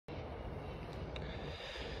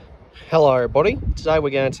Hello everybody, today we're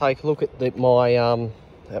going to take a look at my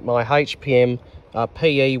HPM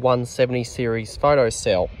PE170 series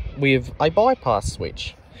photocell with a bypass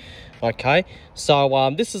switch. Okay,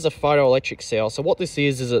 so this is a photoelectric cell. So what this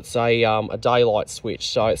is it's a daylight switch.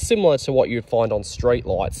 So it's similar to what you'd find on street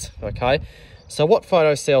lights. Okay, so what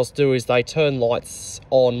photocells do is they turn lights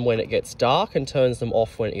on when it gets dark and turns them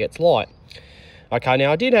off when it gets light. Okay,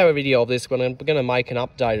 now I did have a video of this, but I'm going to make an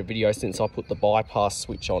updated video since I put the bypass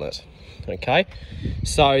switch on it. Okay,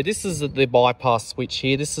 so this is the bypass switch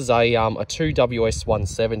here. This is a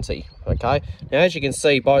 2WS170. Okay, now as you can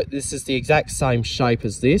see, this is the exact same shape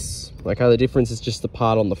as this. Okay, the difference is just the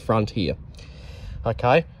part on the front here.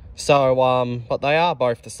 Okay, so but they are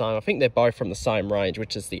both the same. I think they're both from the same range,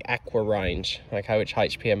 which is the Aqua range. Okay, which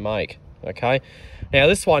HPM make. Okay, now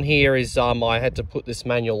this one here is I had to put this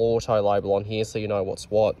manual auto label on here so you know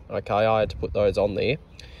what's what. Okay, I had to put those on there.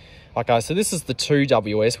 Okay, so this is the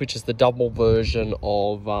 2WS, which is the double version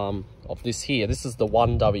of this here. This is the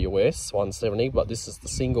 1WS170, but this is the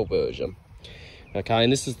single version. Okay,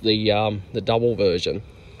 and this is the double version.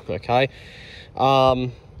 Okay,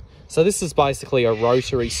 so this is basically a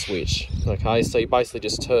rotary switch. Okay, so you basically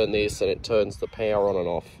just turn this and it turns the power on and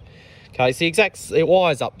off. Okay, so it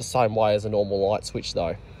wires up the same way as a normal light switch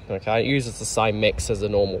though. Okay, it uses the same mechs as a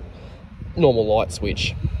normal light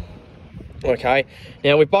switch. Okay,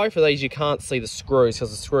 now with both of these you can't see the screws because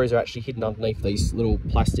the screws are actually hidden underneath these little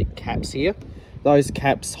plastic caps here. Those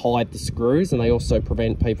caps hide the screws and they also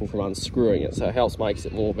prevent people from unscrewing it, so it helps makes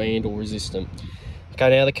it more vandal resistant. Okay,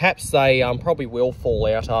 now the caps, they probably will fall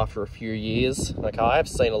out after a few years. Okay, I have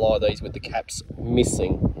seen a lot of these with the caps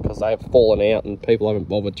missing because they have fallen out and people haven't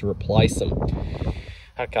bothered to replace them.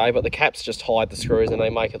 Okay, but the caps just hide the screws and they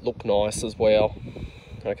make it look nice as well.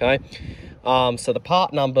 Okay, so the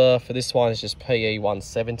part number for this one is just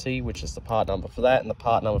PE170, which is the part number for that, and the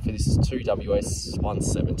part number for this is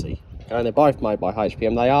 2WS170. Okay, and they're both made by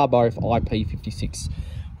HPM. They are both IP56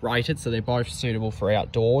 rated, so they're both suitable for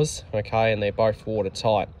outdoors. Okay, and they're both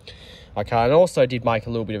watertight. Okay, and I also did make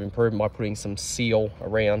a little bit of improvement by putting some seal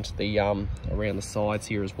around the sides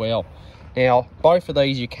here as well. Now, both of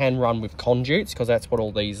these you can run with conduits because that's what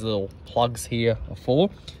all these little plugs here are for.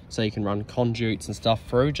 So you can run conduits and stuff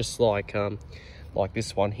through, just like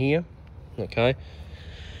this one here. Okay.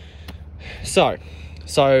 So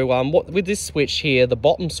what with this switch here, the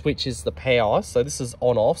bottom switch is the power. So this is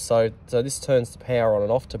on off. So this turns the power on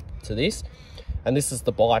and off to this, and this is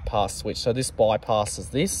the bypass switch. So this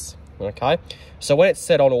bypasses this. Okay, so when it's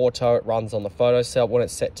set on auto, it runs on the photocell. When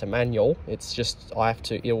it's set to manual, it's just the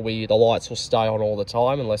lights will stay on all the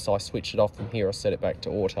time unless I switch it off from here or set it back to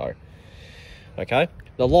auto. Okay,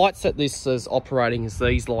 the lights that this is operating is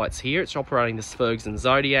these lights here. It's operating this Ferguson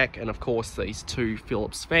Zodiac and of course these two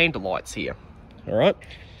Philips Vander lights here. All right,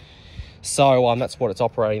 so that's what it's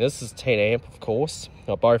operating. This is 10 amp, of course.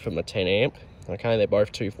 Now, both of them are 10 amp. Okay, they're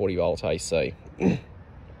both 240 volt AC.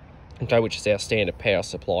 Okay, which is our standard power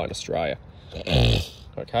supply in Australia.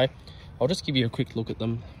 Okay, I'll just give you a quick look at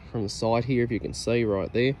them from the side here, if you can see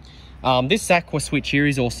right there. This Aqua switch here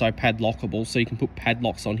is also padlockable, so you can put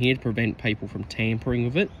padlocks on here to prevent people from tampering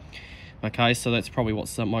with it. Okay, so that's probably what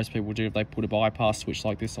most people do if they put a bypass switch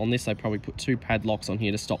like this on this. They probably put 2 padlocks on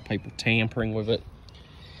here to stop people tampering with it.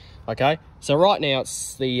 Okay, so right now it's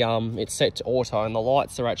set to auto and the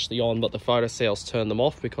lights are actually on, but the photocells turn them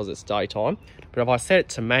off because it's daytime. But if I set it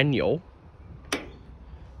to manual,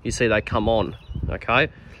 you see they come on. Okay,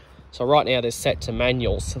 so right now they're set to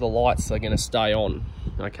manual, so the lights are going to stay on.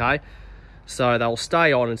 Okay, so they'll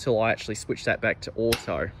stay on until I actually switch that back to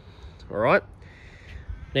auto. All right,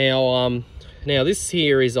 now this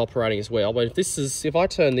here is operating as well, but if I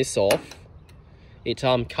turn this off, it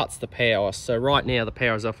cuts the power. So right now the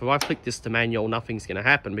power is off. If I flick this to manual, nothing's going to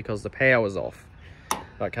happen because the power is off.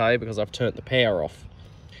 Okay, because I've turned the power off.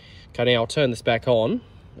 Okay, now I'll turn this back on.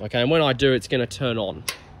 Okay, and when I do, it's going to turn on.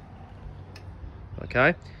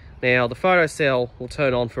 Okay, now the photocell will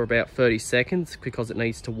turn on for about 30 seconds because it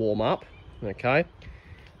needs to warm up. Okay,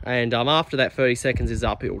 and after that 30 seconds is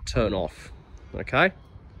up, it will turn off. Okay,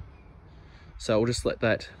 so we'll just let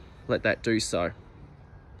that do so.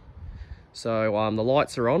 So the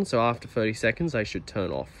lights are on, so after 30 seconds they should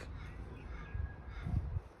turn off.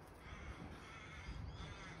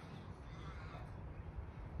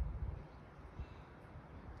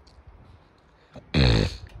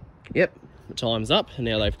 Yep, the time's up and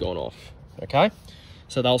now they've gone off. Okay,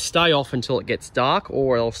 so they'll stay off until it gets dark,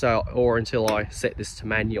 or until I set this to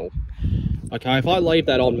manual. Okay, if I leave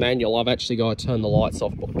that on manual, I've actually got to turn the lights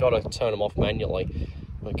off, but I've got to turn them off manually.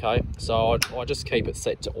 Okay, so I just keep it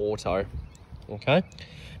set to auto. Okay,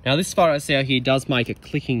 Now this photocell here does make a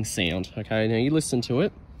clicking sound. Okay, now you listen to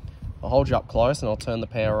it. I'll hold you up close and I'll turn the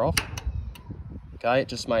power off. Okay, it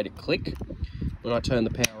just made it click. When I turn the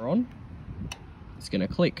power on, it's going to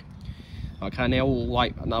click. Okay, now we'll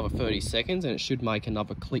wait another 30 seconds and it should make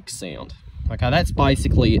another click sound. Okay, that's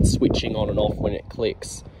basically it switching on and off when it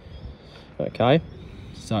clicks. Okay,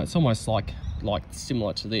 so it's almost like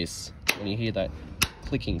similar to this when you hear that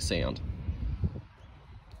clicking sound.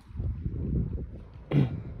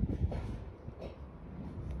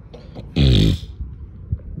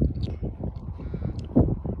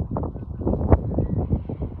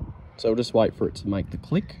 So we'll just wait for it to make the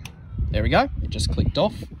click. There we go, it just clicked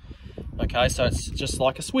off. Okay, so it's just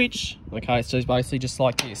like a switch. Okay, so it's basically just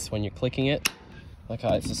like this when you're clicking it.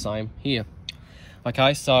 Okay, it's the same here.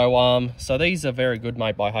 Okay, so so these are very good,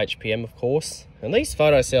 made by HPM, of course. And these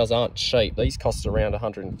photocells aren't cheap. These cost around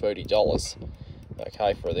 $130.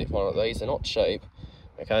 Okay, for one of these, they're not cheap.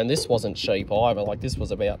 Okay, and this wasn't cheap either. Like this was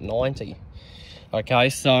about 90. Okay,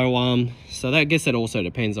 so so I guess that also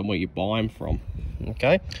depends on where you buy them from.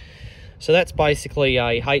 Okay. So that's basically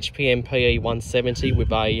a HPM PE170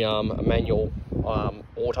 with a manual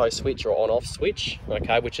auto switch or on-off switch,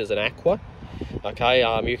 okay, which is an aqua. Okay,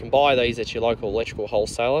 you can buy these at your local electrical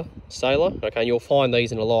wholesaler, okay, and you'll find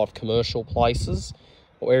these in a lot of commercial places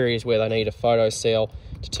or areas where they need a photocell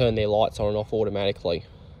to turn their lights on and off automatically.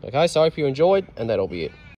 Okay, so I hope you enjoyed, and that'll be it.